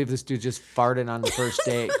can't believe this dude just farted on the first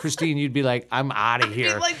date, Christine, you'd be like, I'm out of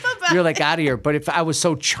here. You're like, out of here. But if I was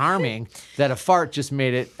so charming that a fart just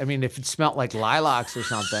made it, I mean, if it smelled like lilacs or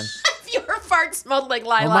something. If your fart smelled like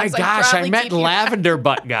lilacs, oh my gosh, I met lavender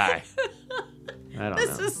butt guy. I don't know.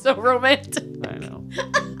 This is so romantic. I know.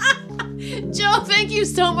 Joe, thank you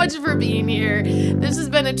so much for being here. This has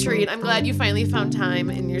been a treat. I'm glad you finally found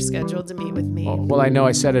time in your schedule to meet with me. Well, I know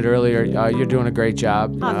I said it earlier. You're doing a great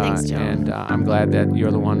job. Oh, thanks, Joe. And I'm glad that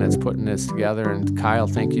you're the one that's putting this together. And Kyle,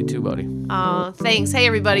 thank you too, buddy. Oh, thanks. Hey,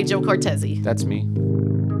 everybody. Joe Cortese. That's me.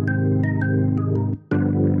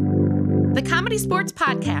 The Comedy Sports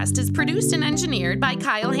Podcast is produced and engineered by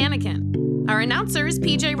Kyle Hannikin. Our announcer is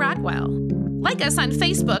PJ Rodwell. Like us on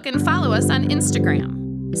Facebook and follow us on Instagram.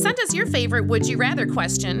 Send us your favorite Would You Rather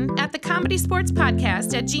question at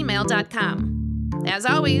thecomedysportspodcast@gmail.com. As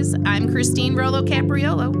always, I'm Christine Rollo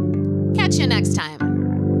Capriolo. Catch you next time.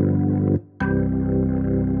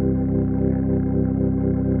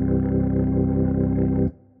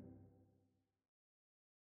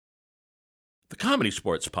 The Comedy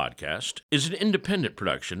Sports Podcast is an independent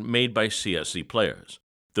production made by CSz players.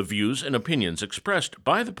 The views and opinions expressed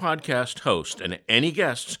by the podcast host and any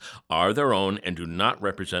guests are their own and do not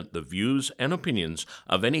represent the views and opinions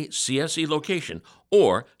of any CSz location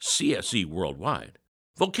or CSz Worldwide.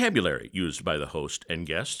 Vocabulary used by the host and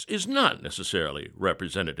guests is not necessarily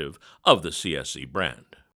representative of the CSz brand.